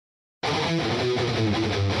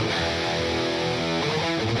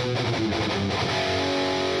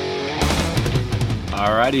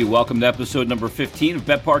All righty, welcome to episode number 15 of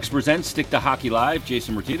BetParx Presents Stick to Hockey Live.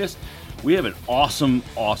 Jason Martinez. We have an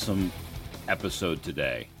awesome episode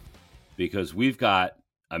today because we've got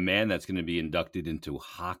a man that's going to be inducted into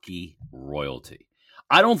hockey royalty.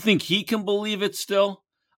 I don't think he can believe it still.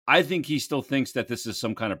 I think he still thinks that this is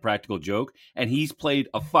some kind of practical joke, and he's played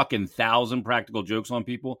a fucking 1,000 practical jokes on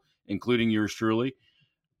people, including yours truly.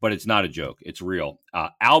 But it's not a joke. It's real.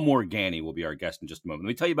 Al Morganti will be our guest in just a moment. Let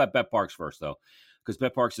me tell you about BetParx first, though, because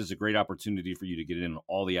BetParx is a great opportunity for you to get in on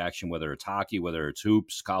all the action, whether it's hockey, whether it's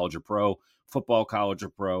hoops, college or pro, football, college or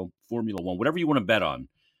pro, Formula One, whatever you want to bet on.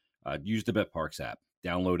 Use the BetParx app.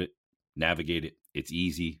 Download it. Navigate it. It's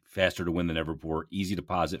easy. Faster to win than ever before. Easy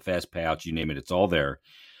deposit, fast payouts, you name it. It's all there.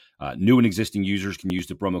 New and existing users can use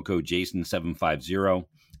the promo code JASON750.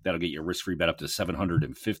 That'll get your risk-free bet up to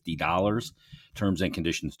 $750. Terms and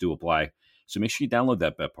conditions do apply. So make sure you download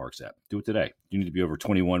that BetParx app. Do it today. You need to be over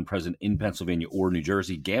 21, present in Pennsylvania or New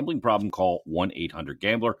Jersey. Gambling problem, call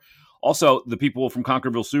 1-800-GAMBLER. Also, the people from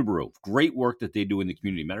Conquerville Subaru, great work that they do in the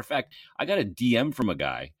community. Matter of fact, I got a DM from a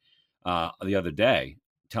guy the other day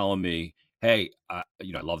telling me, hey, I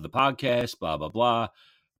love the podcast, blah, blah, blah.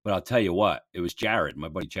 But I'll tell you what, it was Jared, my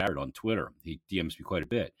buddy Jared on Twitter. He DMs me quite a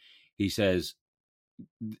bit. He says,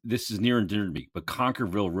 this is near and dear to me, but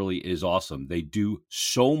Conquerville really is awesome. They do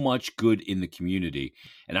so much good in the community.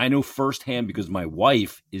 And I know firsthand because my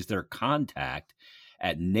wife is their contact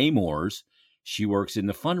at Namor's. She works in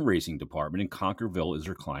the fundraising department, and Conquerville is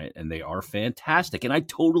her client, and they are fantastic. And I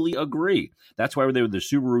totally agree. That's why they were the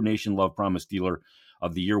Subaru Nation Love Promise Dealer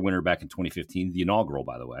of the Year winner back in 2015, the inaugural,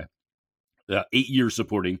 by the way. 8 years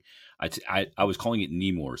supporting. I was calling it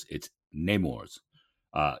Nemours. It's Namor's.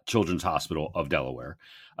 Children's Hospital of Delaware.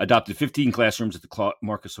 Adopted 15 classrooms at the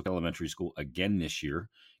Marcus Hook Elementary School again this year,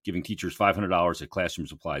 giving teachers $500 at classroom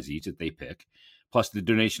supplies each that they pick, plus the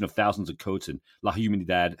donation of thousands of coats in La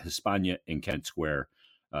Humanidad, Hispania, and Kent Square.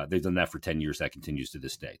 They've done that for 10 years. That continues to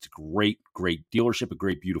this day. It's a great dealership, a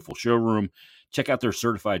great, beautiful showroom. Check out their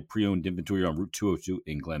certified pre-owned inventory on Route 202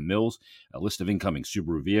 in Glen Mills, a list of incoming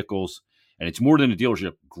Subaru vehicles. And it's more than a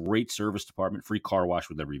dealership. Great service department, free car wash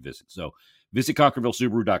with every visit. So visit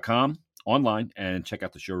ConquervilleSubaru.com online and check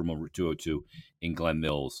out the showroom on Route 202 in Glen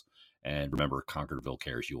Mills. And remember, Conquerville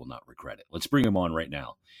cares. You will not regret it. Let's bring him on right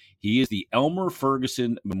now. He is the Elmer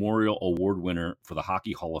Ferguson Memorial Award winner for the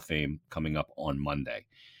Hockey Hall of Fame coming up on Monday.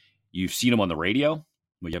 You've seen him on the radio.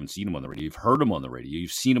 Well, you haven't seen him on the radio. You've heard him on the radio.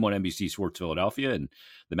 You've seen him on NBC Sports Philadelphia and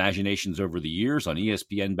the Imaginations over the years, on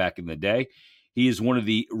ESPN back in the day. He is one of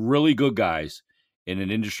the really good guys in an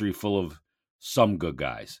industry full of some good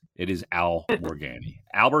guys. It is Al Morganti.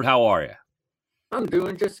 Albert, how are you? I'm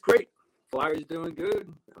doing just great. Flyers doing good.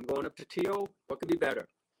 I'm going up to TO. What could be better?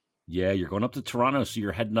 Yeah, you're going up to Toronto, so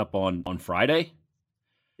you're heading up on Friday?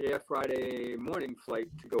 Yeah, Friday morning flight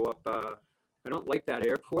to go up. I don't like that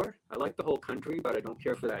airport. I like the whole country, but I don't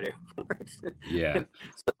care for that airport. Yeah.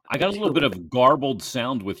 So, I got a little bit of garbled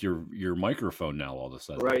sound with your microphone now all of a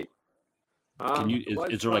sudden. Right. Can you?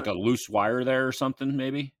 Is there like a loose wire there or something?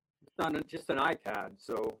 Maybe. It's not just an iPad,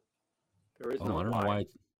 so there is no. I don't know why.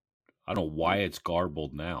 I don't know why it's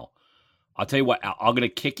garbled now. I'll tell you what. I'm gonna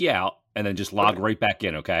kick you out and then just log right back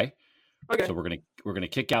in. Okay. Okay. So we're gonna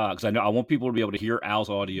kick out because I want people to be able to hear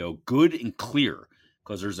Al's audio good and clear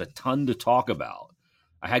because there's a ton to talk about.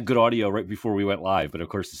 I had good audio right before we went live, but of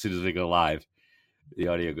course, as soon as we go live, the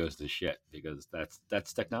audio goes to shit because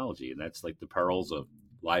that's technology and that's like the perils of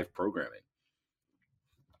live programming.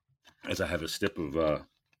 As I have a sip of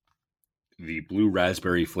the blue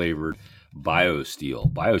raspberry flavored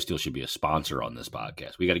BioSteel. BioSteel should be a sponsor on this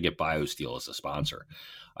podcast. We got to get BioSteel as a sponsor.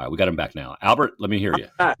 All right, we got him back now. Albert, let me hear you.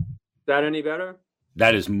 Is that any better?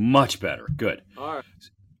 That is much better. Good. All right.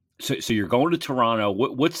 So you're going to Toronto.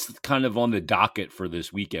 What's kind of on the docket for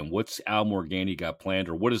this weekend? What's Al Morganti got planned,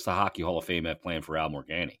 or what does the Hockey Hall of Fame have planned for Al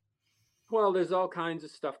Morganti? Well, there's all kinds of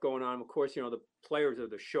stuff going on. Of course, the players of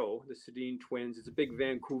the show, the Sedin twins. It's a big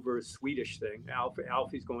Vancouver Swedish thing.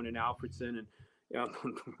 Alfie's going in Alfredson, and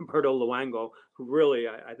Roberto Luongo, who really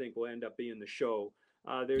I think will end up being the show.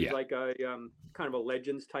 There's like a kind of a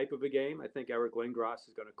legends type of a game. I think Eric Lindgren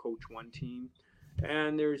is going to coach one team,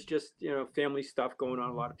 and there's just family stuff going on.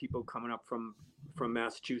 A lot of people coming up from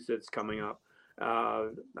Massachusetts coming up. I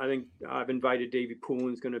think I've invited Davey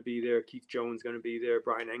Poulin's going to be there. Keith Jones going to be there.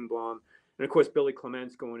 Brian Engblom. And, of course, Billy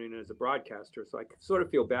Clement's going in as a broadcaster. So I sort of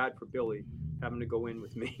feel bad for Billy having to go in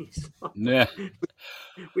with me. So yeah.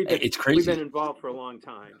 It's crazy. We've been involved for a long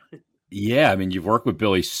time. Yeah. I mean, you've worked with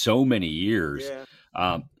Billy so many years.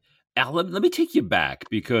 Yeah. Al, let me take you back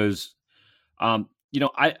because, I've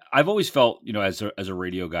always felt, as a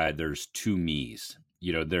radio guy, there's two me's.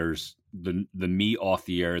 there's the me off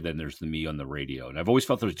the air, then there's the me on the radio. And I've always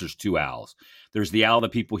felt there's twoAls. There's the Al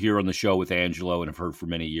that people hear on the show with Angelo and have heard for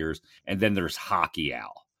many years, and then there's Hockey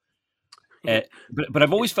Al. But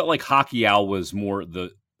I've always felt like Hockey Al was more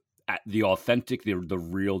the authentic, the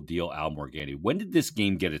real deal Al Morganti. When did this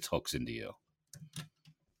game get its hooks into you?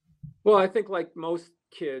 Well, I think like most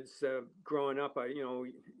kids growing up, I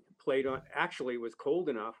played on. Actually, it was cold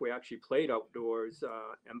enough. We actually played outdoors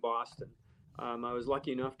in Boston. I was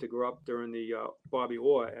lucky enough to grow up during the Bobby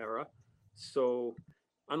Orr era. So,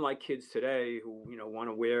 unlike kids today who want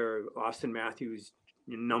to wear Austin Matthews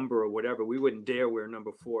number or whatever, we wouldn't dare wear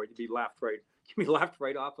number 4. You'd be laughed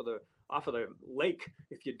right off of the lake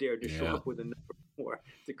if you dared to show up with a number 4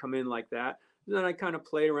 to come in like that. And then I kind of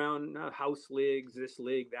played around house leagues, this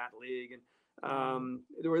league, that league, and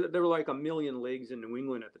there were like a million leagues in New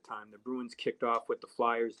England at the time. The Bruins kicked off what the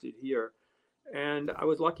Flyers did here, and I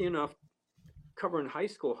was lucky enough covering high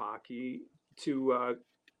school hockey to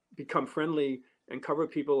become friendly and cover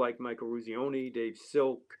people like Michael Eruzione, Dave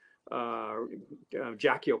Silk,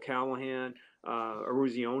 Jackie O'Callahan,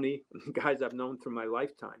 Eruzione, guys I've known through my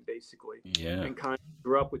lifetime, basically. Yeah. And kind of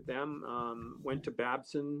grew up with them. Went to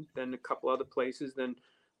Babson, then a couple other places, then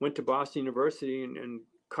went to Boston University and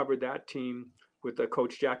covered that team with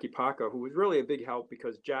Coach Jackie Parker, who was really a big help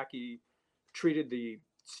because Jackie treated the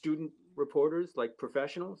student reporters like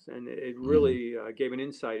professionals, and it really gave an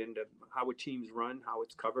insight into how a team's run, how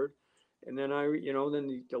it's covered. And then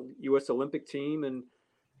then the U.S. Olympic team, and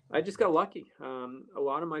I just got lucky. A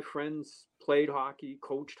lot of my friends played hockey,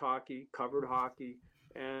 coached hockey, covered hockey,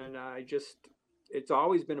 and it's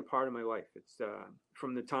always been a part of my life. It's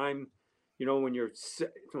from the time, when you're,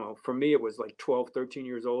 for me, it was like 12, 13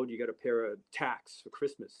 years old, you got a pair of tacks for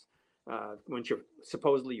Christmas. Once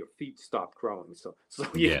supposedly your feet stop growing. So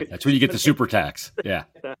that's when you get the super tax. Yeah.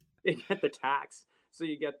 You get the tax. So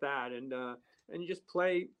you get that. And you just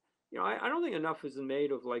play, I don't think enough is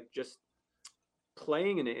made of like just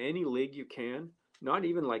playing in any league you can, not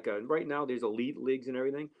even like right now there's elite leagues and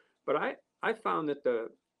everything. But I found that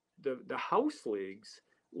the house leagues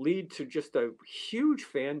lead to just a huge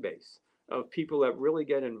fan base of people that really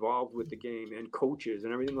get involved with the game and coaches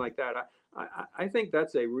and everything like that. I think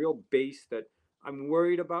that's a real base that I'm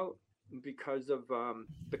worried about because of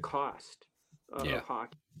the cost of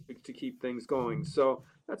hockey to keep things going. So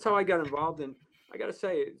that's how I got involved. And I got to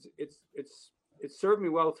say, it's served me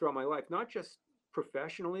well throughout my life, not just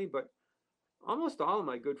professionally, but almost all of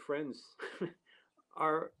my good friends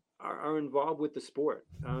are involved with the sport.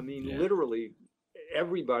 I mean, literally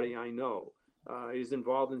everybody I know is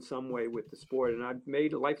involved in some way with the sport, and I've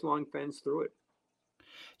made lifelong friends through it.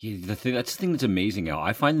 Yeah, that's the thing that's amazing, Al.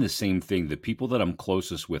 I find the same thing. The people that I'm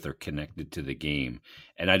closest with are connected to the game,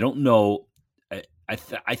 and I don't know. I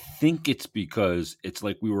think it's because it's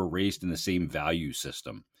like we were raised in the same value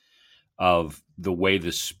system of the way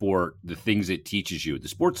the sport, the things it teaches you. The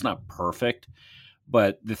sport's not perfect,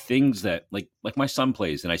 but the things that like my son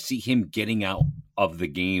plays, and I see him getting out of the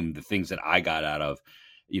game, the things that I got out of,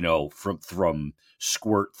 from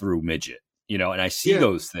squirt through midget, and I see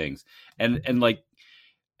those things, and like.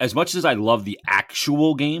 As much as I love the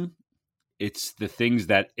actual game, it's the things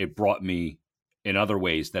that it brought me in other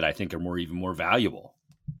ways that I think are even more valuable.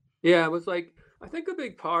 Yeah, it was like, I think a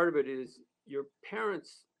big part of it is your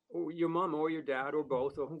parents or your mom or your dad or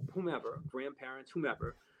both or whomever, grandparents,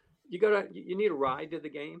 whomever, you need a ride to the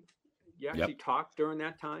game. You actually talk during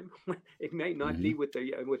that time. It may not be with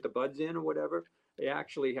the buds in or whatever. They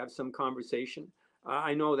actually have some conversation.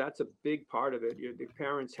 I know that's a big part of it. The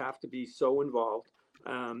parents have to be so involved.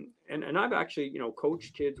 And I've actually,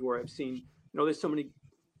 coached kids where I've seen, there's so many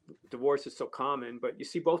divorces so common, but you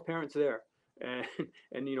see both parents there and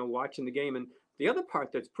watching the game. And the other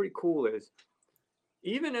part that's pretty cool is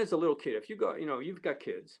even as a little kid, if you go, you've got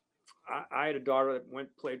kids. I had a daughter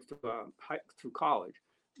that played through college,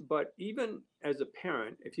 but even as a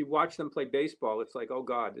parent, if you watch them play baseball, it's like, oh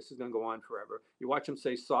God, this is going to go on forever. You watch them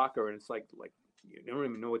say soccer and it's like you don't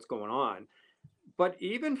even know what's going on. But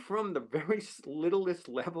even from the very littlest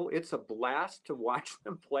level, it's a blast to watch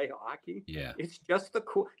them play hockey. Yeah. It's just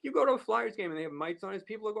you go to a Flyers game and they have mics on,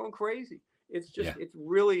 people are going crazy. It's just, it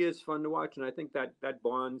really is fun to watch. And I think that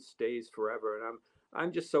bond stays forever. And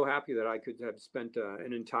I'm just so happy that I could have spent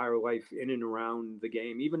an entire life in and around the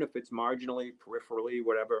game, even if it's marginally, peripherally,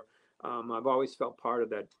 whatever. I've always felt part of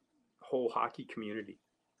that whole hockey community.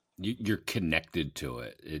 You're connected to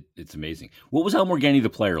it. It's amazing. What was Al Morganti, the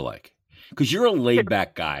player, like? Because you're a laid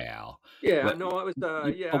back guy, Al. Yeah, but, no, I was.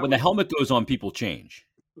 But when the helmet goes on, people change.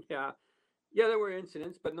 Yeah, there were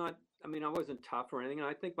incidents, but not. I mean, I wasn't tough or anything. And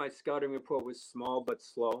I think my scouting report was small but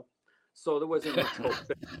slow. So there wasn't much hope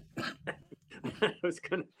that I was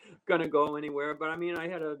gonna go anywhere. But I mean, I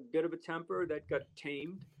had a bit of a temper that got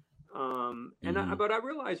tamed. But I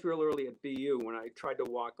realized real early at BU when I tried to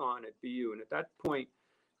walk on at BU, and at that point,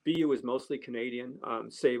 BU was mostly Canadian,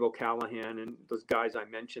 save O'Callahan and those guys I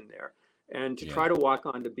mentioned there. And to try to walk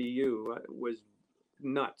on to BU was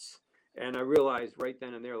nuts. And I realized right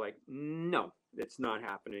then and there, like, no, it's not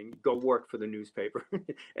happening. Go work for the newspaper.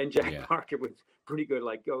 And Jack Parker was pretty good,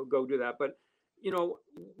 like, go do that. But, you know,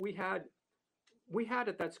 we had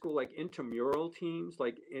at that school like intramural teams,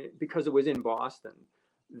 like because it was in Boston,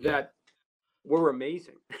 that were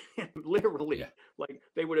amazing. Literally, like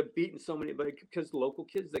they would have beaten so many, like because local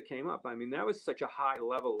kids that came up. I mean, that was such a high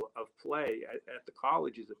level of play at the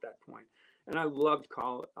colleges at that point. And I loved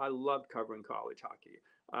covering college hockey.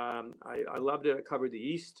 I loved it. I covered the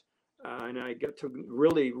East, and I get to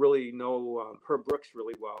really, really know Herb Brooks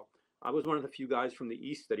really well. I was one of the few guys from the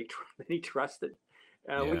East that he trusted,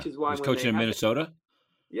 which is why he was coaching in Minnesota.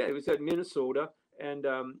 Yeah, he was at Minnesota, and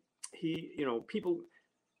he, you know, people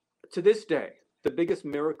to this day, the biggest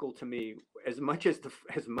miracle to me, as much as the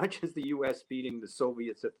U.S. beating the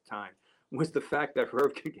Soviets at the time, was the fact that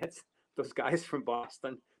Herb could get those guys from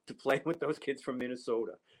Boston to play with those kids from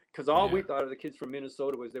Minnesota. Because all we thought of the kids from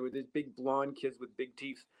Minnesota was they were these big blonde kids with big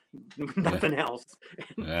teeth, nothing else.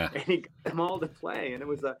 And he got them all to play, and it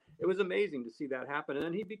was amazing to see that happen. And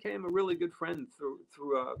then he became a really good friend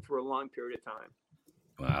through a long period of time.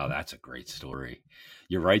 Wow, that's a great story.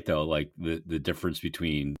 You're right though, like the difference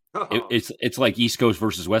between it's like East Coast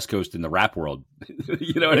versus West Coast in the rap world.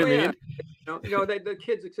 You know what I mean? You know, the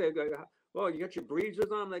kids would say, "Oh, you got your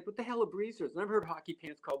breezers on?" I'm like, "What the hell are breezers? I've never heard hockey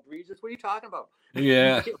pants called breezers. What are you talking about?"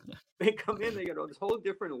 Yeah. They come in, they got this whole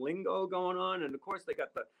different lingo going on, and of course they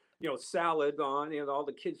got the salad on. You know, all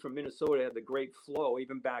the kids from Minnesota had the great flow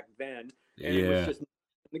even back then, and it was just.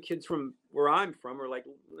 The kids from where I'm from are like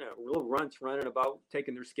little runts running about,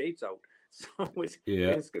 taking their skates out. So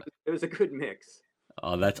it was a good mix.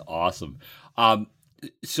 Oh, that's awesome.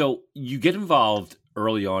 So you get involved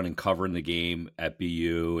early on in covering the game at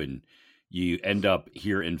BU, and you end up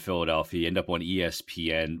here in Philadelphia. You end up on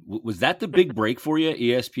ESPN. Was that the big break for you,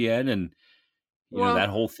 ESPN, and you know that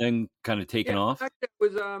whole thing kind of taking off? It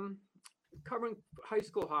was covering high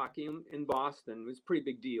school hockey in Boston was a pretty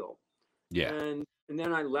big deal. Yeah. And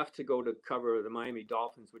then I left to go to cover the Miami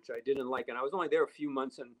Dolphins, which I didn't like. And I was only there a few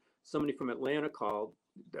months, and somebody from Atlanta called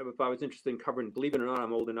if I was interested in covering, believe it or not,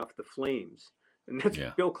 I'm old enough, the Flames. And that's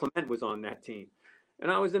Bill Clement was on that team. And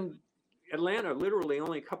I was in Atlanta literally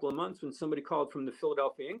only a couple of months when somebody called from the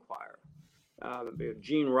Philadelphia Inquirer,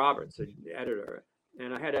 Gene Roberts, the editor.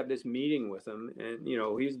 And I had to have this meeting with him. And, you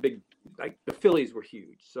know, he's big, like the Phillies were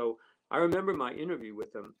huge. So I remember my interview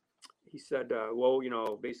with him. He said, well, you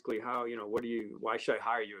know, basically how, you know, why should I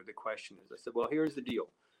hire you? The question is, I said, well, here's the deal.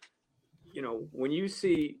 You know, when you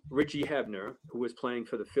see Richie Hebner, who was playing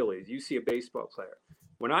for the Phillies, you see a baseball player.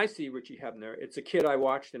 When I see Richie Hebner, it's a kid I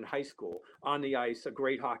watched in high school on the ice, a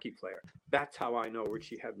great hockey player. That's how I know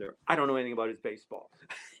Richie Hebner. I don't know anything about his baseball.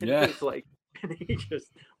 And it's like, and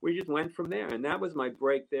we just went from there. And that was my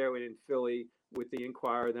break there in Philly with the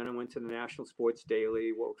Inquirer. Then I went to the National Sports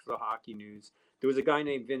Daily, worked for the Hockey News. There was a guy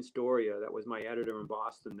named Vince Doria that was my editor in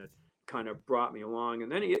Boston that kind of brought me along.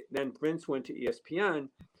 And then Vince went to ESPN.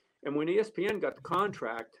 And when ESPN got the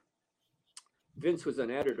contract, Vince was an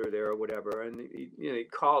editor there or whatever. And he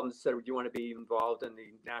called and said, do you want to be involved in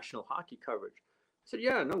the national hockey coverage? I said,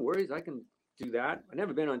 yeah, no worries. I can do that. I've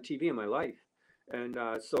never been on TV in my life. And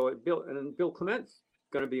so Bill Clement's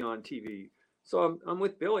going to be on TV. So I'm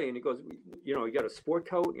with Billy, and he goes, you know, you got a sport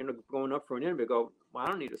coat, you know, going up for an interview. I go, well, I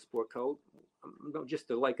don't need a sport coat. I'm just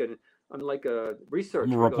like a researcher.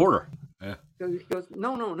 I'm a reporter. He goes,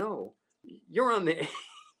 no. You're in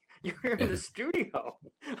the studio.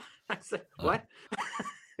 I said, what?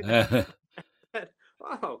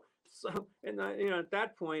 Oh, so, and at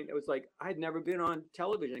that point, it was like, I'd never been on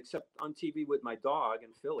television except on TV with my dog in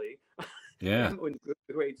Philly. Yeah. With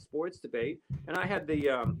great sports debate. And I had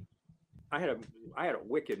I had a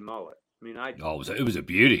wicked mullet. I mean, it was a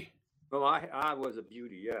beauty. Well, I was a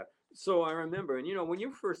beauty. Yeah. So I remember, and when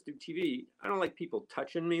you first do TV, I don't like people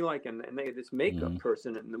touching me, and they had this makeup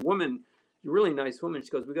person, and the woman, a really nice woman, she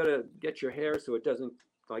goes, we got to get your hair so it doesn't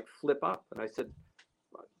like flip up. And I said,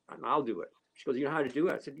 I'll do it. She goes, you know how to do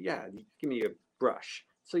it? I said, yeah, give me a brush.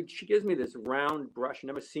 So she gives me this round brush. I've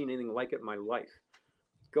never seen anything like it in my life.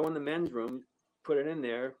 Go in the men's room, put it in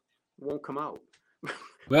there, it won't come out.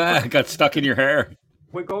 It got stuck in your hair.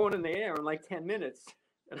 We're going in the air in like 10 minutes,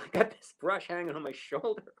 and I got this brush hanging on my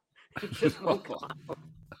shoulder. It just won't come out.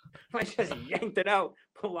 I just yanked it out,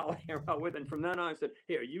 pull our hair out with. And from then on, I said,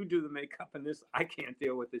 "Here, you do the makeup and this. I can't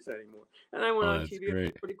deal with this anymore." And I went Oh, on that's TV. It was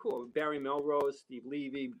great. pretty cool. Barry Melrose, Steve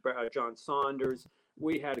Levy, John Saunders.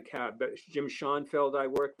 We had a cat, Jim Schoenfeld. I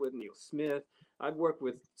worked with Neil Smith. I've worked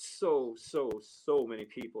with so many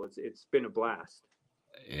people. It's been a blast.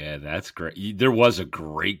 Yeah, that's great. There was a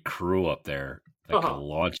great crew up there that could Uh-huh.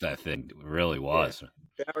 launch that thing. It really Yeah. was.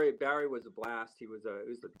 Barry was a blast. It was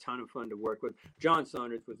a ton of fun to work with. John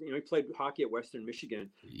Saunders was, he played hockey at Western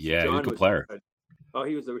Michigan. So Yeah, he's a John good was, player.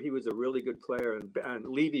 he was a really good player, and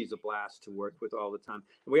Levy's a blast to work with all the time.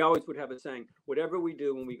 And we always would have a saying: whatever we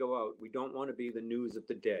do when we go out, we don't want to be the news of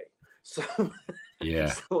the day. So, Yeah.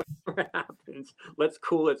 so whatever happens, let's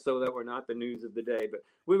cool it so that we're not the news of the day. But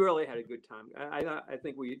we really had a good time. I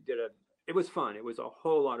think we did it was fun. It was a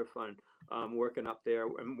whole lot of fun working up there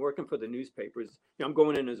and working for the newspapers. I'm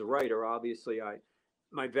going in as a writer. Obviously,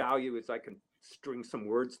 my value is I can string some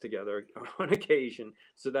words together on occasion.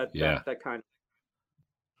 So that kind of.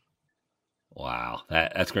 Wow,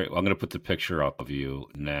 that's great. Well, I'm gonna put the picture up of you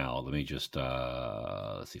now. Let me just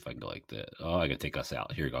let's see if I can go like that. Oh, I gotta take us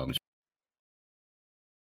out. Here you go.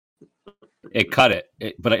 It cut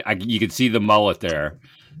it, but you can see the mullet there.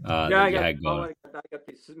 I got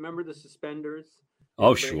these. Remember the suspenders?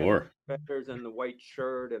 Oh, sure. Suspenders and the white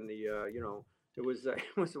shirt and the it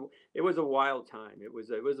was a wild time. It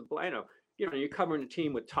was you're covering the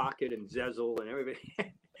team with Tocchet and Zezel and everybody.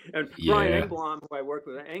 And Brian Engblom, who I worked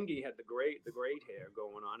with, Engie had the great hair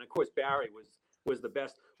going on. Of course, Barry was the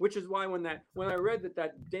best, which is why when I read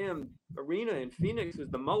that damn arena in Phoenix was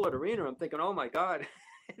the mullet arena, I'm thinking, oh my God.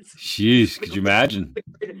 Jeez, could you imagine?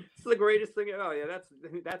 It's the greatest thing. Oh yeah,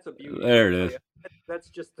 that's a beauty. There it is. That's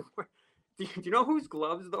just the. Do you know whose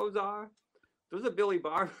gloves those are? Those are Billy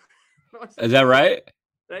Barber. Is that right?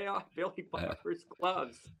 They are Billy Barber's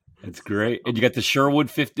gloves. That's great. And you got the Sherwood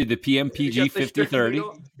 50, the PMPG 5030.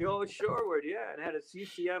 The old Sherwood, yeah, and had a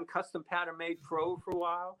CCM custom pattern made pro for a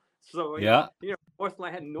while. So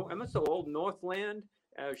Northland had I'm so old Northland.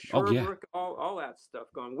 Sherbrooke, all that stuff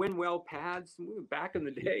going. Winwell pads, back in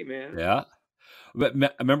the day, man. Yeah. But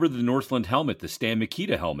I remember the Northland helmet, the Stan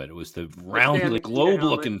Mikita helmet. It was the round,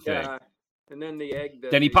 globe-looking thing. And then the egg.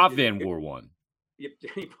 Denny Potvin wore one. Yep,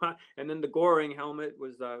 and then the Goring helmet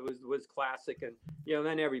was classic, and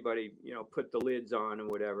then everybody put the lids on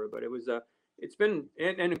and whatever. But it was it's been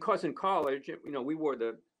and of course in college we wore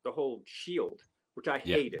the whole shield, which I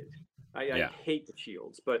hated. I hate the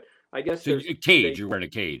shields, but I guess so you're wearing a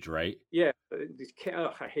cage, right? Yeah,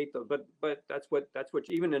 I hate them, but that's what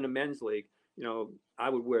even in a men's league, I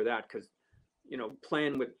would wear that because,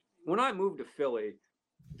 playing with when I moved to Philly,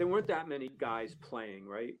 there weren't that many guys playing,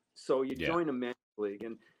 right? So you join a men's league,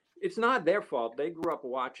 and it's not their fault. They grew up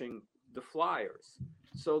watching the Flyers,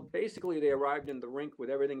 so basically they arrived in the rink with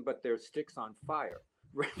everything but their sticks on fire,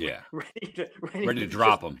 ready to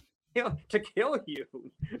drop them. To kill you.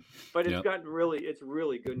 But it's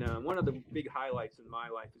really good now. And one of the big highlights in my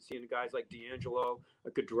life is seeing guys like D'Angelo,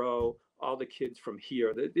 Gaudreau, all the kids from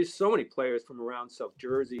here. There's so many players from around South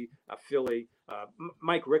Jersey, Philly.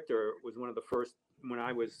 Mike Richter was one of the first when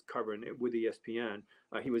I was covering it with ESPN.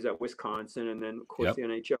 He was at Wisconsin, and then of course the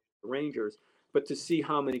NHL, the Rangers. But to see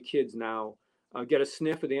how many kids now get a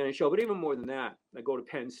sniff of the NHL, but even more than that, I go to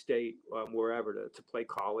Penn State, wherever to play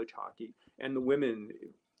college hockey, and the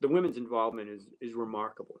women's involvement is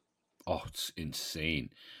remarkable. Oh, it's insane.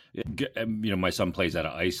 My son plays at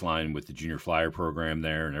an ice line with the junior flyer program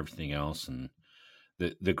there and everything else. And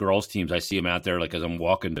the girls teams, I see them out there, like as I'm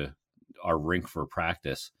walking to our rink for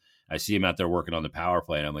practice, I see them out there working on the power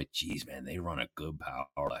play. And I'm like, geez, man, they run a good power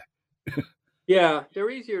play. Yeah, they're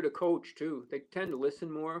easier to coach too. They tend to listen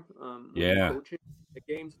more. Coaching the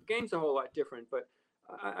game's a whole lot different, but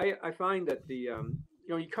I find that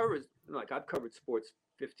you cover, like I've covered sports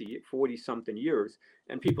 40 something years,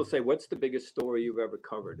 and people say, what's the biggest story you've ever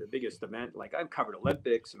covered, the biggest event? Like I've covered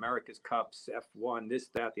Olympics, America's Cups, F1, this,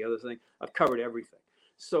 that, the other thing. I've covered everything.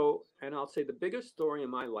 So, and I'll say the biggest story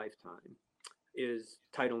in my lifetime is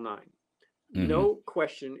Title IX. Mm-hmm. No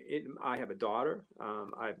question. I have a daughter.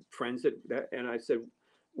 I have friends that, and I said,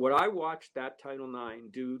 what I watched that Title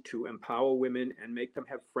IX do to empower women and make them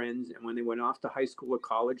have friends, and when they went off to high school or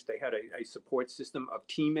college, they had a support system of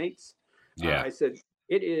teammates. I said,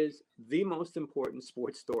 it is the most important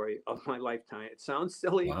sports story of my lifetime. It sounds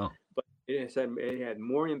silly, but it had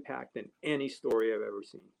more impact than any story I've ever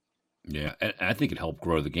seen. Yeah, and I think it helped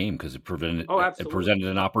grow the game because it presented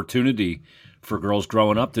an opportunity for girls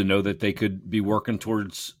growing up to know that they could be working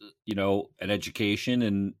towards, an education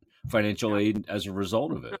and financial aid as a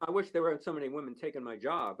result of it. I wish there were so many women taking my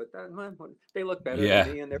job, but they look better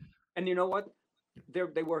than me. And you know what?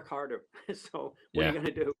 they work harder. So what are Yeah. you going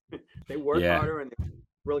to do? They work Yeah. harder and they're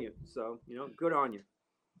brilliant. So, good on you.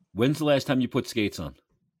 When's the last time you put skates on?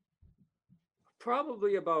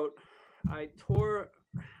 Probably about, I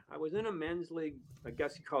was in a men's league. I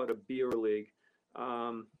guess you call it a beer league.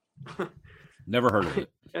 Um, Never heard of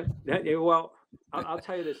it. well, I'll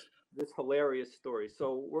tell you this hilarious story.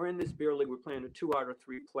 So we're in this beer league. We're playing a 2 out of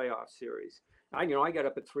 3 playoff series. I got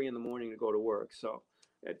up at 3 in the morning to go to work. So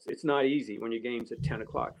it's not easy when your game's at 10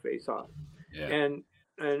 o'clock face off. Yeah. And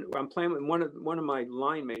I'm playing with one of my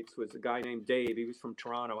line mates was a guy named Dave. He was from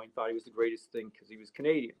Toronto. I thought he was the greatest thing because he was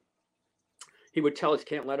Canadian. He would tell us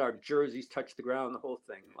can't let our jerseys touch the ground, the whole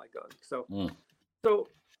thing. So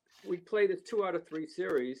we play this 2 out of 3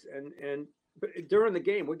 series, but during the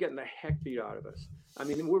game we're getting the heck beat out of us. I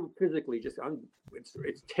mean, we're physically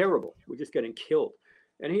it's terrible. We're just getting killed.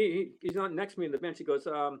 And he's on next to me on the bench. He goes,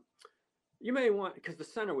 you may want, because the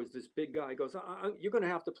center was this big guy. He goes, you're going to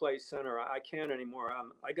have to play center. I can't anymore.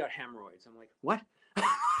 I got hemorrhoids. I'm like, what?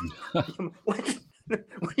 What?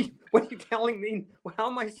 What are you telling me? How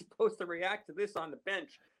am I supposed to react to this on the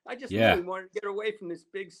bench? I just really wanted to get away from this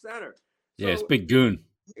big center. So, it's big goon.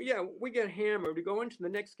 Yeah, we get hammered. We go into the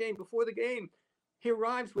next game. Before the game, he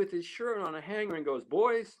arrives with his shirt on a hanger and goes,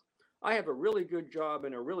 boys, I have a really good job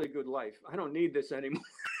and a really good life. I don't need this anymore.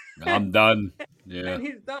 I'm done. Yeah. And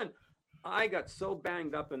he's done. I got so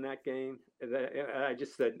banged up in that game that I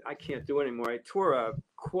just said, I can't do it anymore. I tore a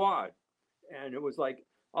quad, and it was like,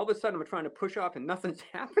 all of a sudden I'm trying to push off and nothing's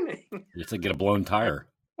happening. It's like get a blown tire.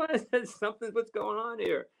 I said, what's going on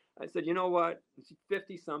here? I said, you know what?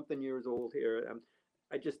 50-something years old here.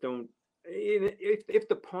 I just don't. If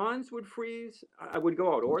the ponds would freeze, I would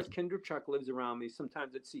go out. Or Kinderchuck lives around me.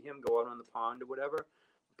 Sometimes I'd see him go out on the pond or whatever.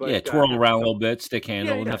 But twirl around a little bit, stick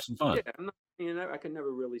handle, and have some fun. Yeah, I could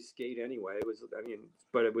never really skate anyway.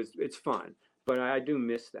 It's fun. But I do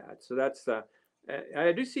miss that. So that's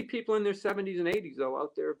I do see people in their 70s and 80s though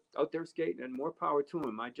out there skating, and more power to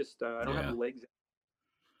them. I don't have the legs.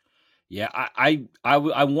 Yeah, I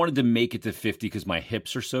wanted to make it to 50 because my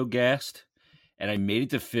hips are so gassed, and I made it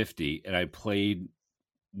to 50, and I played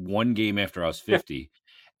one game after I was 50,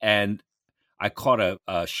 and I caught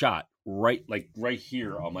a shot right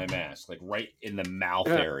here on my mask, like right in the mouth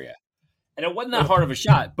area, and it wasn't that hard of a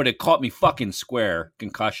shot, but it caught me fucking square,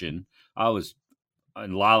 concussion. I was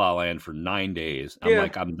in La La Land for 9 days. I'm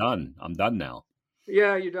like, I'm done now.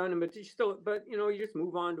 Yeah, you're done, but you just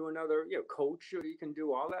move on to another, coach, or you can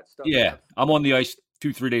do all that stuff. Yeah, I'm on the ice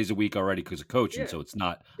 2-3 days a week already because of coaching, so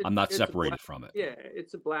I'm not separated from it. Yeah,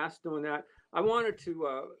 it's a blast doing that. I wanted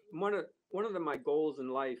to one of my goals in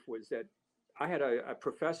life was that I had a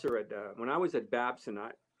professor at when I was at Babson.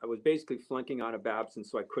 I was basically flunking out of Babson,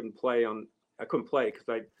 so I couldn't play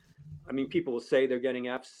because I mean, people will say they're getting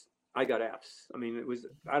Fs. I got Fs. I mean,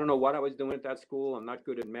 I don't know what I was doing at that school. I'm not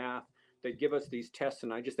good at math. They'd give us these tests,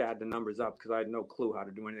 and I just add the numbers up because I had no clue how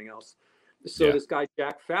to do anything else. So this guy,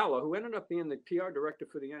 Jack Fowler, who ended up being the PR director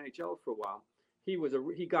for the NHL for a while,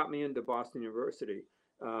 he got me into Boston University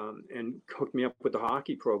and hooked me up with the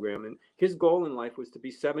hockey program. And his goal in life was to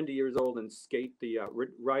be 70 years old and skate the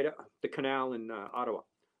canal in Ottawa.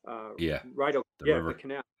 The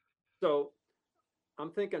canal. So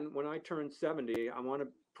I'm thinking when I turn 70, I want to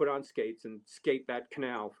put on skates and skate that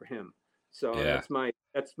canal for him. So that's my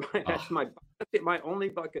only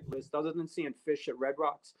bucket list, other than seeing fish at Red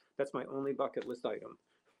Rocks. That's my only bucket list item.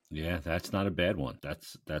 Yeah, that's not a bad one.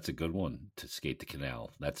 That's a good one, to skate the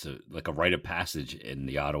canal. That's like a rite of passage in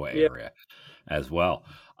the Ottawa area as well.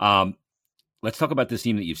 Let's talk about this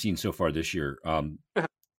team that you've seen so far this year.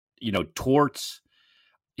 Torts,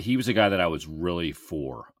 he was a guy that I was really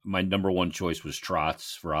for. My number one choice was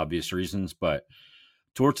Trotz for obvious reasons, but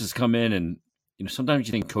Torts has come in, and sometimes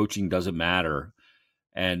you think coaching doesn't matter.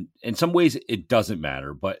 And in some ways it doesn't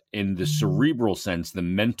matter, but in the cerebral sense, the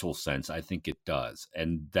mental sense, I think it does.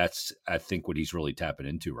 And that's, I think, what he's really tapping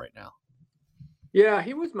into right now. Yeah,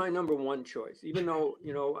 he was my number one choice, even though,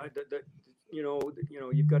 you've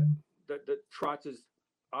got the Trotz's,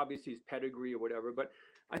 obviously his pedigree or whatever. But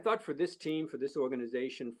I thought for this team, for this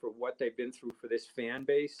organization, for what they've been through, for this fan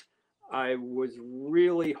base, I was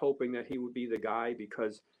really hoping that he would be the guy,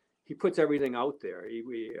 because he puts everything out there,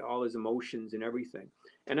 all his emotions and everything.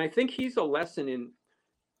 And I think he's a lesson in,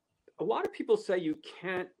 a lot of people say you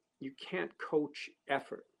can't coach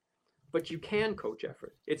effort, but you can coach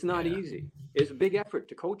effort. It's not easy. It's a big effort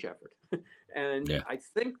to coach effort. And I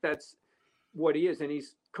think that's what he is. And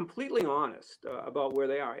he's completely honest about where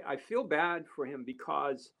they are. I feel bad for him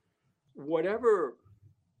because whatever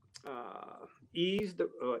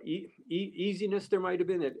easiness there might have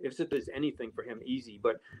been, if there's anything for him easy.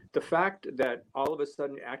 But the fact that all of a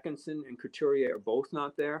sudden Atkinson and Couturier are both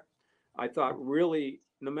not there, I thought really,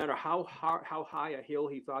 no matter how high a hill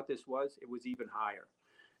he thought this was, it was even higher.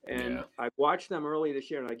 And Yeah. I watched them early this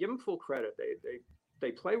year, and I give them full credit.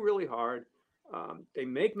 They play really hard. They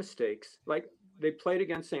make mistakes. Like they played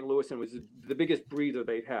against St. Louis, and it was the biggest breather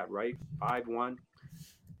they've had, right? 5-1.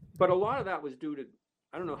 But a lot of that was due to,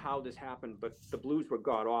 I don't know how this happened, but the Blues were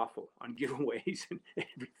god awful on giveaways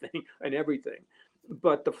and everything.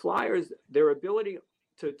 But the Flyers, their ability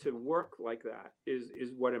to work like that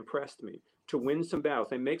is what impressed me. To win some battles,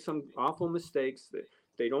 they make some awful mistakes.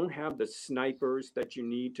 They don't have the snipers that you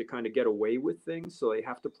need to kind of get away with things, so they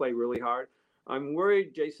have to play really hard. I'm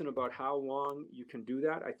worried, Jason, about how long you can do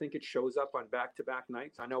that. I think it shows up on back-to-back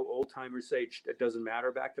nights. I know old timers say it doesn't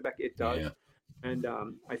matter back-to-back. It does. Yeah. And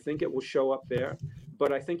I think it will show up there.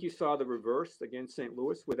 But I think you saw the reverse against St.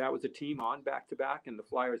 Louis, where that was a team on back-to-back, and the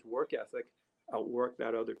Flyers' work ethic outworked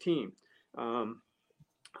that other team. I'm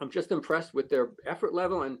just impressed with their effort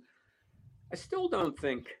level, and I still don't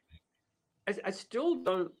think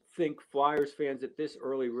Flyers fans at this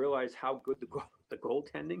early realize how good the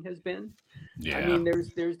goaltending has been. Yeah. I mean,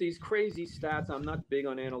 there's these crazy stats. I'm not big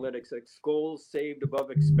on analytics, like goals saved above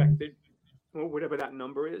expected, or whatever that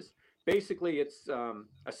number is. Basically, it's a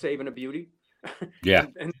save and a beauty. Yeah.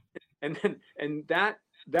 and that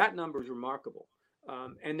number is remarkable.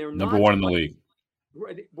 And they're number one in the like, league.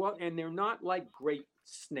 Well, and they're not like great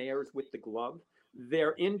snares with the glove.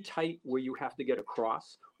 They're in tight where you have to get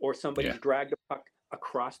across, or somebody's dragged a puck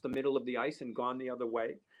across the middle of the ice and gone the other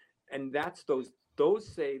way. And that's those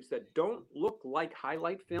saves that don't look like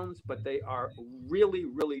highlight films, but they are really,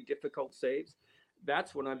 really difficult saves.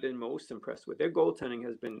 That's what I've been most impressed with. Their goaltending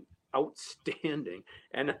has been outstanding.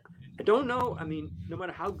 And I don't know. I mean, no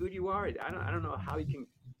matter how good you are, I don't know how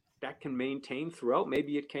that can maintain throughout.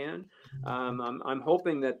 Maybe it can. I'm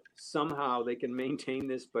hoping that somehow they can maintain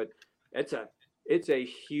this, but it's a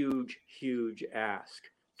huge, huge ask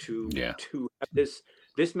to have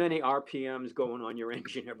this many RPMs going on your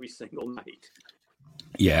engine every single night.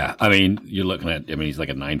 Yeah, I mean, you're looking at. I mean, he's like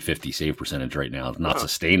a 950 save percentage right now. It's not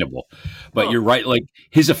sustainable. But you're right. Like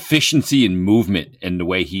his efficiency and movement, and the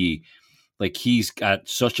way he's got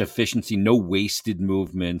such efficiency, no wasted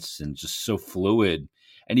movements, and just so fluid.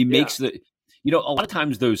 And he makes a lot of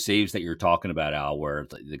times those saves that you're talking about, Al, where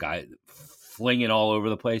the guy flinging all over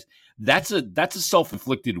the place, that's a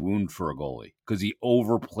self-inflicted wound for a goalie because he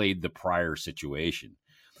overplayed the prior situation.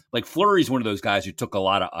 Like Fleury's one of those guys who took a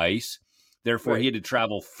lot of ice. Therefore, he had to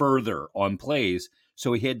travel further on plays,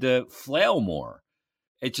 so he had to flail more.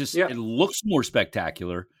 It just it looks more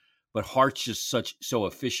spectacular, but Hart's just so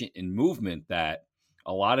efficient in movement that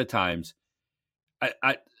a lot of times,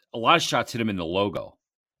 a lot of shots hit him in the logo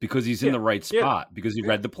because he's in the right spot because he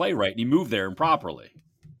read the play right and he moved there improperly.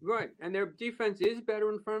 Right, and their defense is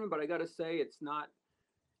better in front of him, but I got to say it's not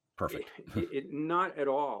perfect. Not at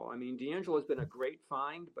all. I mean, DeAngelo's been a great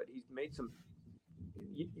find, but he's made some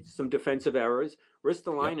defensive errors.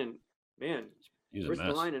 Ristolainen, man,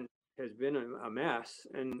 Ristolainen has been a mess,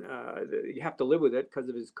 and you have to live with it because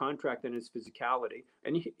of his contract and his physicality.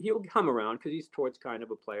 And he'll come around because he's Torts kind of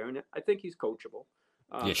a player, and I think he's coachable.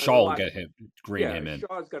 Shaw will get him, him in.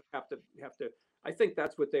 Shaw's going to have to. I think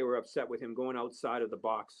that's what they were upset with him going outside of the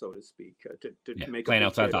box, so to speak, to make playing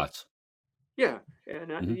outside thoughts. Yeah,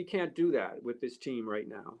 and you can't do that with this team right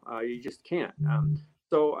now. You just can't.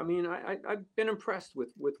 So I mean, I've been impressed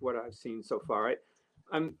with what I've seen so far.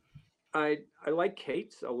 I like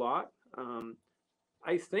Cates a lot.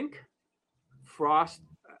 I think Frost.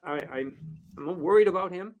 I'm worried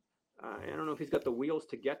about him. I don't know if he's got the wheels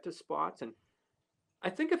to get to spots, and I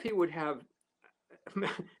think if he would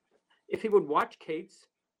watch Cates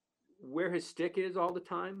where his stick is all the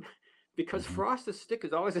time, because Frost's stick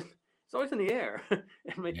is always in the air.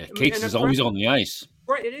 Cates is always on the ice.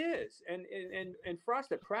 Right, it is, and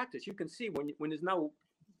Frost at practice, you can see when there's no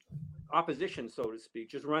opposition, so to speak,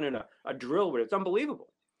 just running a drill with it. It's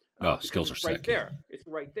unbelievable. Skills are sick. Right there. It's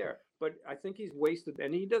right there. But I think he's wasted,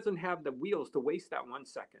 and he doesn't have the wheels to waste that 1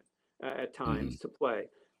 second at times to play.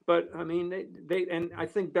 But I mean, they and I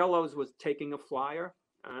think Bellows was taking a flyer.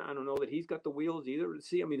 I don't know that he's got the wheels either.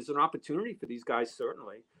 See, I mean, it's an opportunity for these guys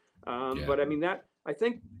certainly. But I mean I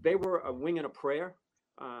think they were a wing and a prayer,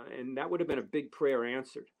 and that would have been a big prayer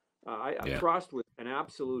answered. Frost was an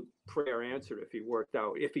absolute prayer answered if he worked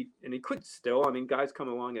out. He could still. I mean, guys come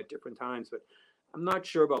along at different times, but I'm not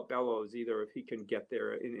sure about Bellows either if he can get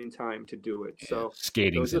there in time to do it. So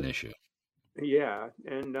skating's an issue. Yeah,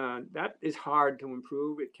 and that is hard to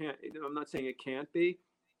improve. It can't. I'm not saying it can't be,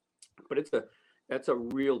 but that's a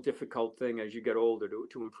real difficult thing as you get older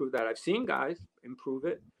to improve that. I've seen guys improve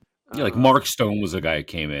it. Yeah, like Mark Stone was a guy who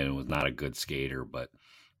came in and was not a good skater, but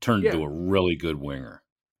turned into a really good winger.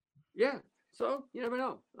 Yeah. So you never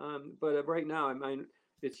know. But right now, I mean,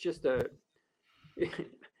 it's just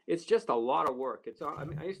it's just a lot of work. I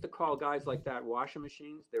mean, I used to call guys like that washing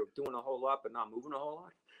machines. They were doing a whole lot, but not moving a whole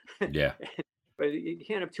lot. Yeah. But you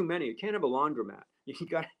can't have too many. You can't have a laundromat.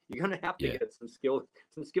 You're gonna have to get some skill.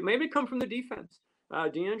 Maybe come from the defense.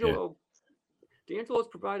 D'Angelo's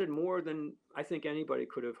provided more than I think anybody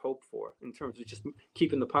could have hoped for in terms of just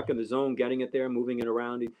keeping the puck in the zone, getting it there, moving it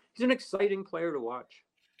around. He's an exciting player to watch.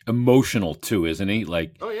 Emotional too, isn't he?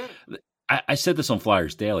 Like, oh yeah. I said this on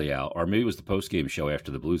Flyers Daily, Al, or maybe it was the post-game show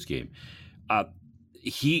after the Blues game.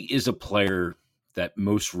 He is a player that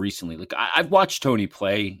most recently, like I've watched Tony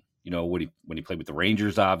play, you know, when he played with the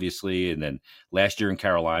Rangers, obviously, and then last year in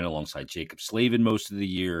Carolina alongside Jacob Slavin most of the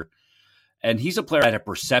year. And he's a player I had a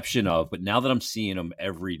perception of, but now that I'm seeing him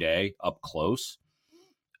every day up close,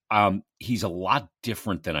 he's a lot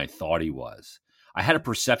different than I thought he was. I had a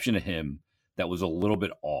perception of him that was a little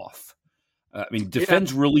bit off. I mean,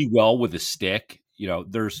 defends really well with a stick. You know,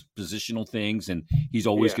 there's positional things, and he's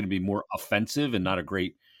always going to be more offensive and not a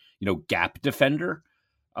great, you know, gap defender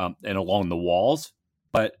and along the walls.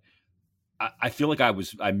 But I feel like I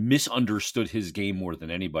misunderstood his game more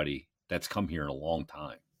than anybody that's come here in a long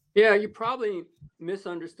time. Yeah, you probably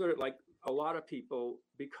misunderstood it like a lot of people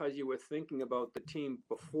because you were thinking about the team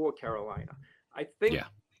before Carolina. I think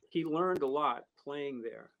he learned a lot playing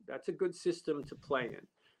there. That's a good system to play in.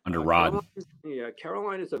 Under Rod.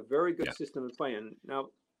 Carolina is a very good system to play in. Now,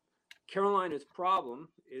 Carolina's problem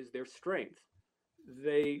is their strength.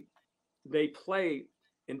 They play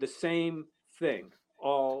in the same thing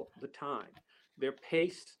all the time. Their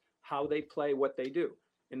pace, how they play, what they do.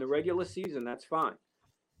 In the regular season, that's fine.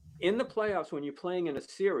 In the playoffs, when you're playing in a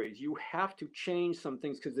series, you have to change some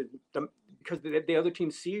things because the other team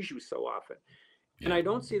sees you so often. Yeah. And I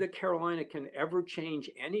don't see that Carolina can ever change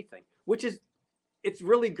anything, it's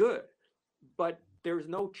really good, but there's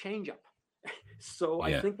no change up. So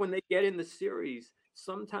I think when they get in the series,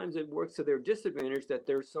 sometimes it works to their disadvantage that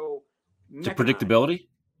they're so mechanized. Predictability?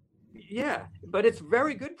 Yeah, but it's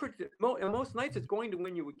very good. Most nights it's going to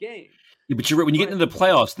win you a game. Yeah, but you're right. When you get into the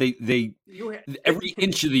playoffs, every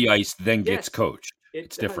inch of the ice then gets coached.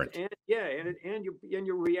 It's different. And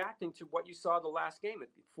you're reacting to what you saw the last game at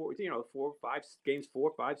 4, 5 games,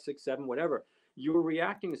 4, 5, 6, 7, whatever. You're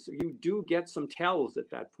reacting, so you do get some tells at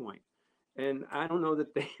that point. And I don't know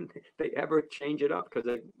that they ever change it up because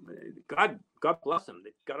God bless them.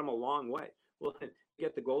 They got them a long way. Well,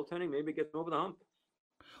 get the goaltending, maybe get them over the hump.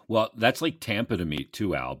 Well, that's like Tampa to me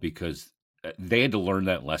too, Al, because they had to learn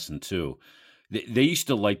that lesson too. They used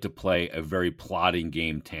to like to play a very plodding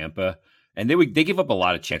game, Tampa, and they give up a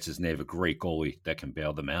lot of chances, and they have a great goalie that can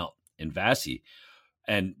bail them out in Vasi.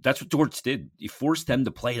 And that's what Torts did. He forced them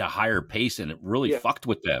to play at a higher pace, and it really fucked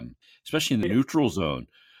with them, especially in the neutral zone.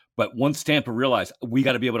 But once Tampa realized we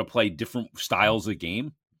got to be able to play different styles of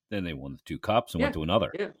game, then they won the 2 cups and went to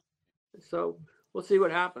another. Yeah. So we'll see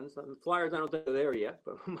what happens. The Flyers, I don't think they're there yet,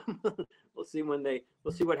 but we'll see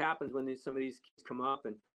what happens when some of these kids come up.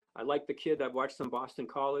 And I like the kid. I've watched some Boston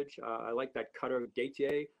College. I like that Cutter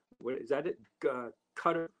Gauthier. Is that it?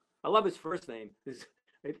 Cutter. I love his first name.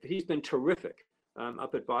 He's been terrific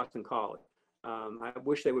up at Boston College. I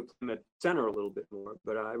wish they would play him at center a little bit more,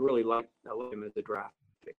 but I really like him as a draft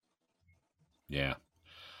pick. Yeah.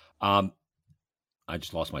 I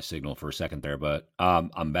just lost my signal for a second there, but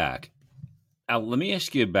I'm back. Al, let me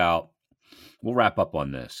ask you about, we'll wrap up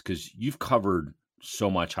on this because you've covered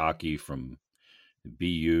so much hockey from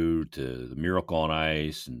BU to the Miracle on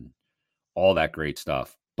Ice and all that great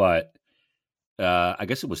stuff. But I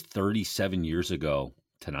guess it was 37 years ago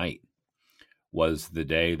tonight was the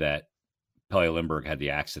day that Pelle Lindbergh had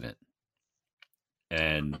the accident.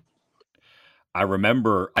 And I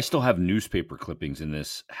remember, I still have newspaper clippings in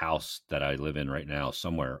this house that I live in right now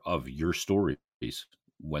somewhere of your stories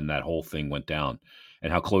when that whole thing went down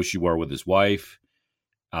and how close you were with his wife.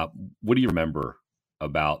 What do you remember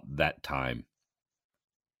about that time?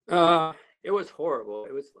 It was horrible.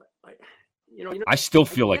 It was like, I still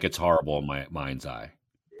feel like it's horrible in my mind's eye.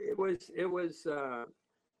 It was,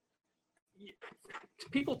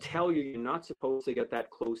 people tell you you're not supposed to get that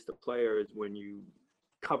close to players when you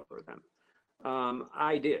cover them.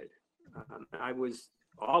 I did. I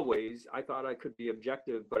thought I could be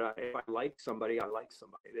objective, but if I like somebody, I like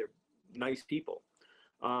somebody. They're nice people.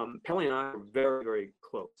 Pelle and I were very, very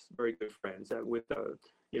close, very good friends with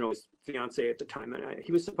his fiance at the time. And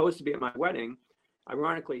he was supposed to be at my wedding,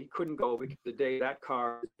 Ironically, he couldn't go because the day that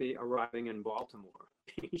car was arriving in Baltimore,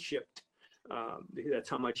 being shipped. That's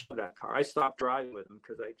how much of that car. I stopped driving with him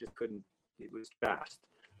because I just couldn't. It was fast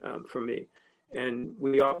for me. And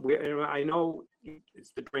and I know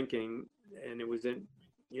it's the drinking, and it was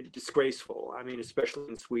disgraceful. I mean, especially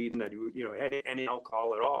in Sweden, that had any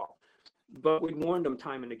alcohol at all. But we warned him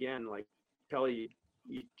time and again, like, Kelly,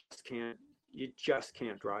 you just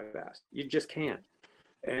can't drive fast. You just can't.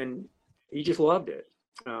 And he just loved it.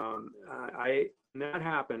 When that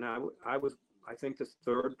happened, I was, I think, the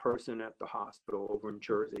third person at the hospital over in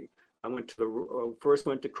Jersey. I first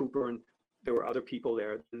went to Cooper, and there were other people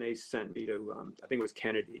there, and they sent me to, I think it was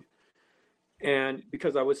Kennedy. And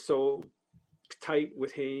because I was so tight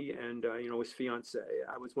with he and, his fiance,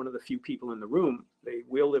 I was one of the few people in the room. They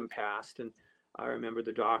wheeled him past, and I remember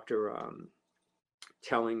the doctor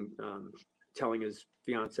telling his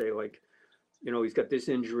fiance, like, he's got this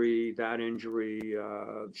injury, that injury,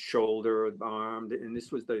 shoulder, arm, and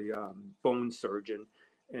this was the bone surgeon.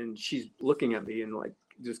 And she's looking at me, and like,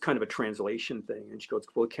 there's kind of a translation thing. And she goes,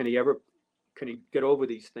 well, can he get over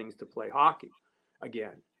these things to play hockey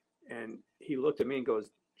again? And he looked at me and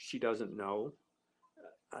goes, she doesn't know.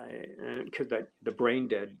 Because the brain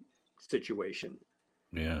dead situation.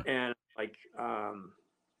 Yeah. And like,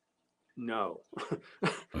 no.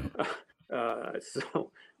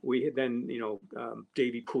 So we then,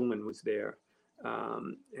 Davey Poolman was there,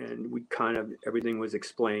 and we kind of, everything was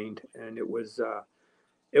explained, and it was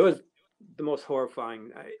the most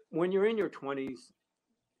horrifying. When you're in your 20s,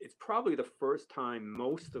 it's probably the first time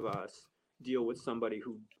most of us deal with somebody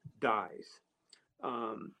who dies.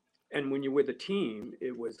 And when you're with a team,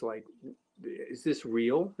 it was like, is this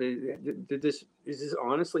real? Is this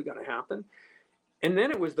honestly going to happen? And then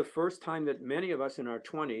it was the first time that many of us in our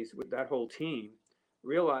 20s with that whole team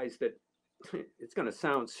realized that it's going to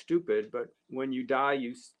sound stupid, but when you die,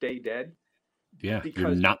 you stay dead. Yeah, because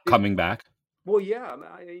you're not coming back. Well, yeah.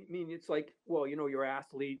 I mean, it's like, well, you're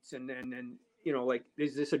athletes, and like,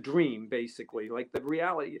 is this a dream, basically? Like, the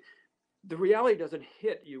reality doesn't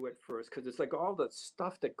hit you at first, because it's like all the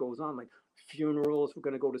stuff that goes on, like funerals. We're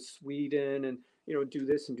going to go to Sweden and do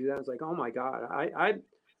this and do that. It's like, oh my God,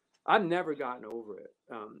 I've never gotten over it.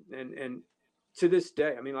 And to this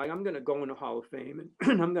day, I mean, like, I'm going to go into Hall of Fame,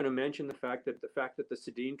 and I'm going to mention the fact that the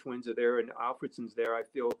Sedin twins are there and Alfredsson's there, I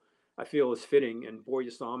feel is fitting, and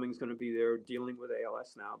Borje Salming's going to be there dealing with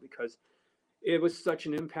ALS now, because it was such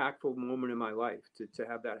an impactful moment in my life to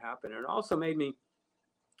have that happen. And it also made me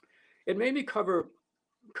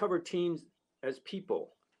cover teams as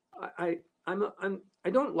people. I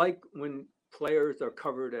don't like when players are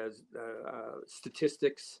covered as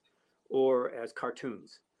statistics or as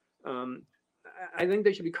cartoons. I think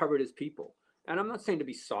they should be covered as people. And I'm not saying to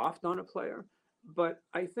be soft on a player, but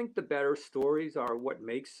I think the better stories are what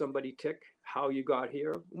makes somebody tick, how you got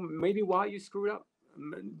here, maybe why you screwed up,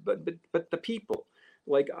 but the people.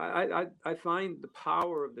 Like, I find the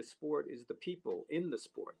power of the sport is the people in the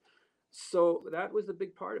sport. So that was a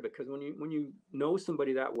big part of it, because when you know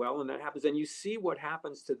somebody that well, and that happens, and you see what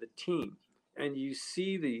happens to the team, and you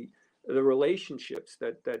see the relationships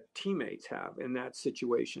that teammates have in that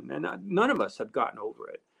situation, and none of us have gotten over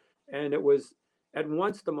it. And it was at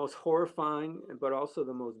once the most horrifying, but also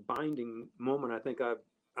the most binding moment I think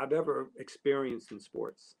I've ever experienced in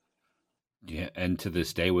sports. Yeah, and to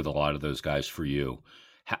this day, with a lot of those guys, for you,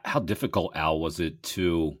 how difficult, Al, was it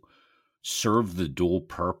to serve the dual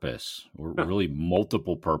purpose, or really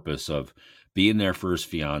multiple purpose, of being there for his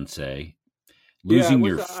fiance, losing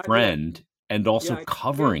your friend, and also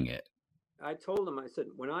covering it? I told him, I said,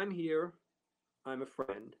 when I'm here, I'm a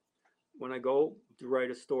friend. When I go to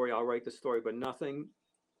write a story, I'll write the story, but nothing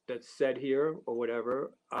that's said here or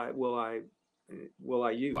whatever will I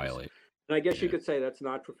use. Violate. And I guess you could say that's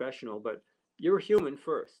not professional, but you're human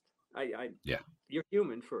first. You're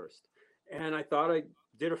human first. And I thought I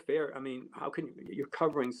did a fair. I mean, how can you're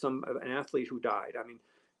covering an athlete who died? I mean,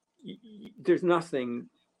 there's nothing.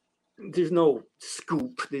 There's no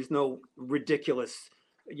scoop. There's no ridiculous,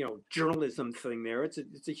 journalism thing there.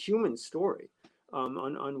 It's a human story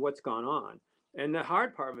on what's gone on. And the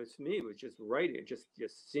hard part was, for me, was just writing it,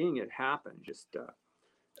 just seeing it happen, just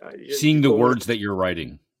seeing the words that you're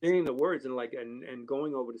writing, seeing the words, and and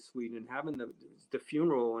going over to Sweden and having the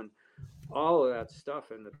funeral and all of that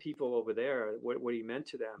stuff, and the people over there, what he meant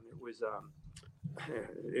to them.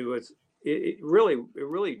 It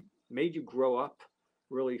really made you grow up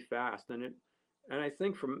really fast. And I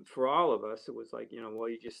think for all of us, it was like, well,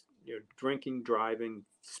 you're drinking, driving,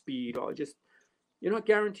 speed, all just you're not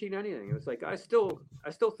guaranteed anything. It was like I still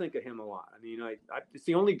think of him a lot. I mean, it's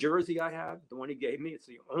the only jersey I have. The one he gave me. It's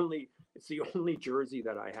the only jersey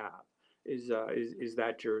that I have is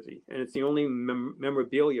that jersey, and it's the only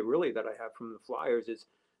memorabilia really that I have from the Flyers is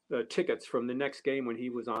the tickets from the next game when he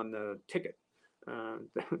was on the ticket.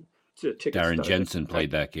 Darren Jensen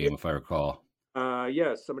played that game, if I recall.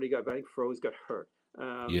 Somebody I think Froze got hurt.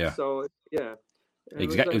 Yeah. So yeah,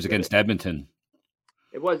 it was against Edmonton.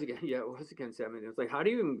 It was against Edmonton. It's like how do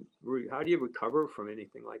you recover from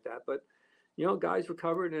anything like that? But guys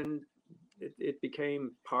recovered, and it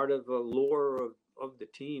became part of the lore of the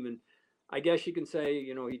team. And I guess you can say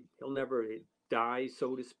he'll never die,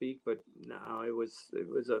 so to speak. But no, it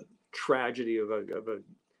was a tragedy of a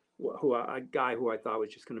guy who I thought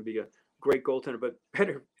was just going to be a great goaltender, but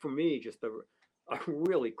better for me, just a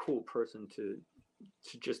really cool person to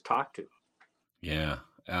just talk to. Yeah.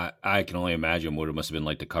 I can only imagine what it must have been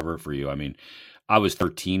like to cover for you. I mean, I was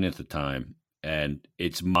 13 at the time, and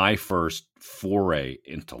it's my first foray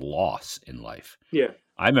into loss in life. Yeah.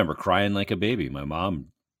 I remember crying like a baby. My mom,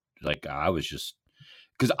 I was just,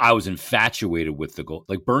 because I was infatuated with the goal.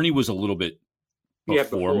 Like Bernie was a little bit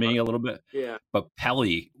before me a little bit. Yeah. But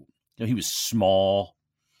Pelly, he was small,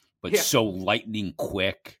 but so lightning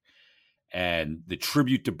quick. And the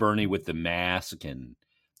tribute to Bernie with the mask and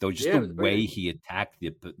the way he attacked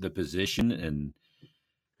the position. And,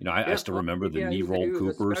 I still remember the knee roll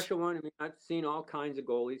Coopers. He was a special one. I mean, I've seen all kinds of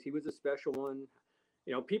goalies. He was a special one.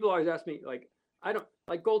 People always ask me, I don't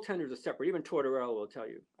like goaltenders are separate. Even Tortorella will tell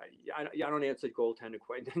you, I don't answer goaltender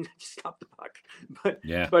quite. Just stop the puck.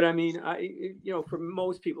 But I mean, for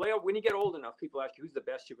most people, when you get old enough, people ask you who's the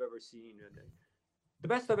best you've ever seen. And the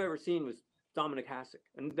best I've ever seen was Dominic Hasek,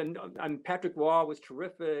 and then Patrick Waugh was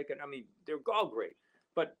terrific, and I mean they're all great.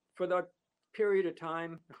 But for that period of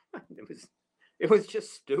time, it was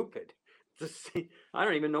just stupid to see. I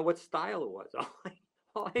don't even know what style it was.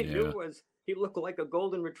 All I knew was he looked like a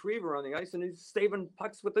golden retriever on the ice, and he's saving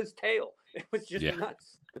pucks with his tail. It was just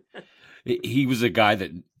nuts. He was a guy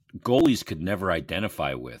that goalies could never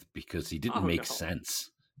identify with because he didn't make sense.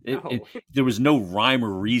 There was no rhyme or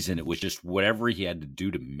reason. It was just whatever he had to do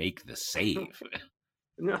to make the save.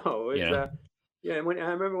 No, and when I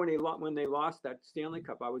remember when they lost that Stanley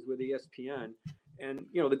Cup, I was with ESPN, and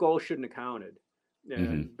the goal shouldn't have counted.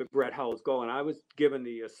 And Brett Hull's goal, and I was given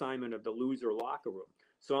the assignment of the loser locker room.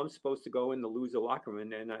 So I'm supposed to go in the loser locker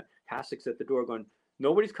room, and Hasek's at the door going,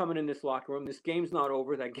 "Nobody's coming in this locker room. This game's not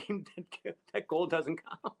over. That goal doesn't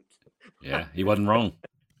count." Yeah, he wasn't wrong.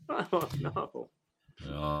 Oh, no.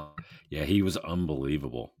 Yeah, he was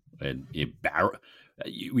unbelievable. And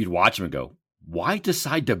we'd watch him and go, why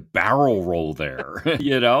decide to barrel roll there?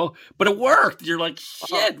 But it worked. You're like,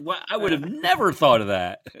 shit, I would have never thought of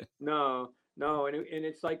that. No. And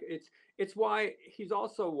it's like, it's why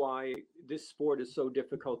this sport is so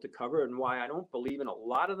difficult to cover, and why I don't believe in a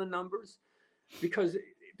lot of the numbers, because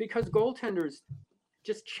goaltenders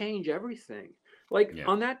just change everything.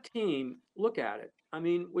 On that team, look at it. I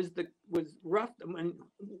mean, was the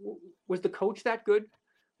coach that good?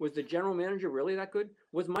 Was the general manager really that good?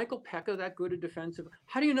 Was Michael Pekka that good a defensive?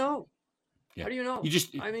 How do you know? Yeah. How do you know? You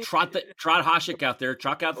just trot Hasek out there,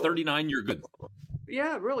 chalk out 39, you're good.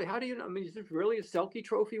 Yeah, really. How do you know? I mean, is this really a Selke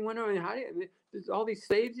Trophy winner? I mean, there's all these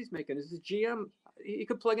saves he's making. This is GM. He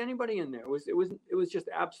could plug anybody in there. It was just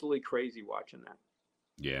absolutely crazy watching that.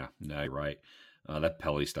 Yeah, no, you're right. That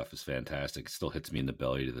Pelly stuff is fantastic. It still hits me in the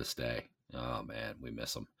belly to this day. Oh man, we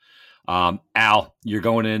miss him. Al, you're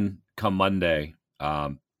going in come Monday.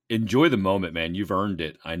 Enjoy the moment, man. You've earned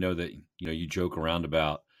it. I know that you joke around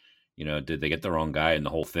about did they get the wrong guy and the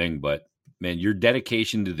whole thing, but man, your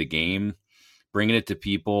dedication to the game, bringing it to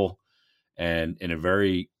people, and in a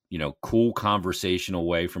very cool conversational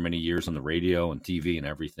way for many years on the radio and TV and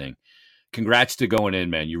everything. Congrats to going in,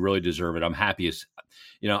 man. You really deserve it. I'm happy as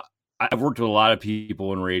I've worked with a lot of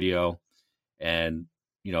people in radio, and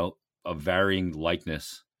of varying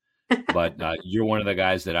likeness, but you're one of the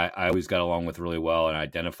guys that I always got along with really well and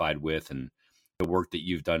identified with, and the work that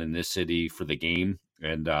you've done in this city for the game.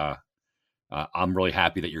 And I'm really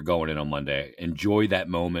happy that you're going in on Monday. Enjoy that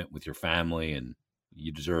moment with your family, and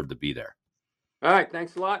you deserve to be there. All right.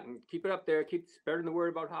 Thanks a lot, and keep it up there. Keep spreading the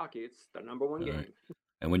word about hockey. It's the number one game. Right.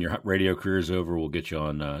 And when your radio career is over, we'll get you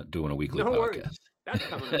on doing a weekly podcast. Worries. That's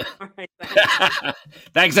coming up. All right. Thanks.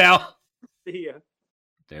 Thanks, Al. See ya.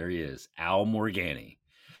 There he is, Al Morganti.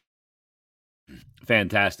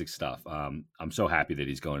 Fantastic stuff. I'm so happy that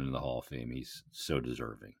he's going into the Hall of Fame. He's so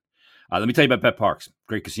deserving. Let me tell you about BetParx.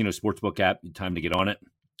 Great casino sportsbook app. Time to get on it.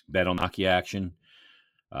 Bet on hockey action.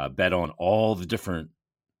 Bet on all the different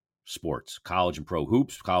sports, college and pro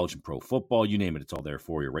hoops, college and pro football, you name it. It's all there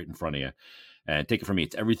for you right in front of you. And take it from me.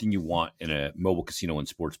 It's everything you want in a mobile casino and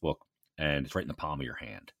sports book, and it's right in the palm of your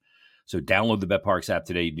hand. So download the BetParx app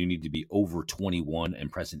today. You do need to be over 21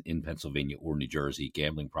 and present in Pennsylvania or New Jersey.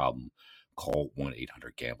 Gambling problem, call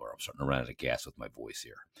 1-800-GAMBLER. I'm starting to run out of gas with my voice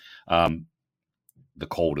here. The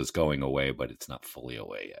cold is going away, but it's not fully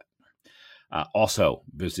away yet. Also,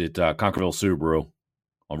 visit Conquerville Subaru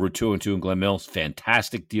on Route 202 in Glen Mills.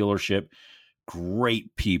 Fantastic dealership,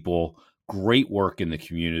 great people, great work in the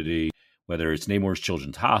community. Whether it's Nemours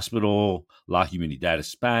Children's Hospital, La Humanidad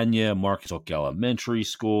España, Marcus Hook Elementary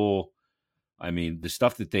School. I mean, the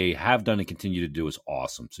stuff that they have done and continue to do is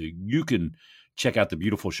awesome. So you can check out the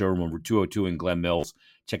beautiful showroom on Route 202 in Glen Mills.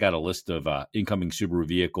 Check out a list of incoming Subaru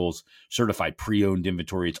vehicles, certified pre-owned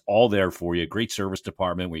inventory. It's all there for you. Great service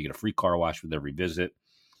department where you get a free car wash with every visit.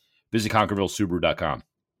 Visit ConquervilleSubaru.com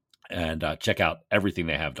and check out everything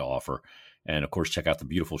they have to offer. And, of course, check out the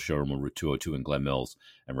beautiful showroom on Route 202 in Glen Mills.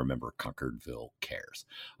 And remember, Conquerville cares.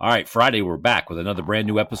 All right, Friday, we're back with another brand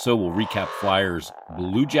new episode. We'll recap Flyers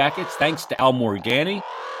Blue Jackets. Thanks to Al Morganti,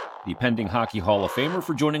 the pending Hockey Hall of Famer,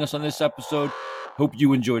 for joining us on this episode. Hope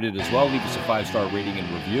you enjoyed it as well. Leave us a 5-star rating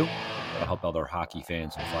and review. That'll help other hockey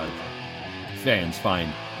fans and Flyers fans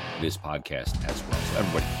find this podcast as well. So,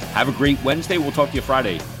 everybody, have a great Wednesday. We'll talk to you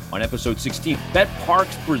Friday on episode 16. BetParx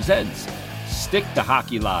presents Stick to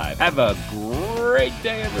Hockey Live. Have a great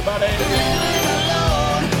day, everybody.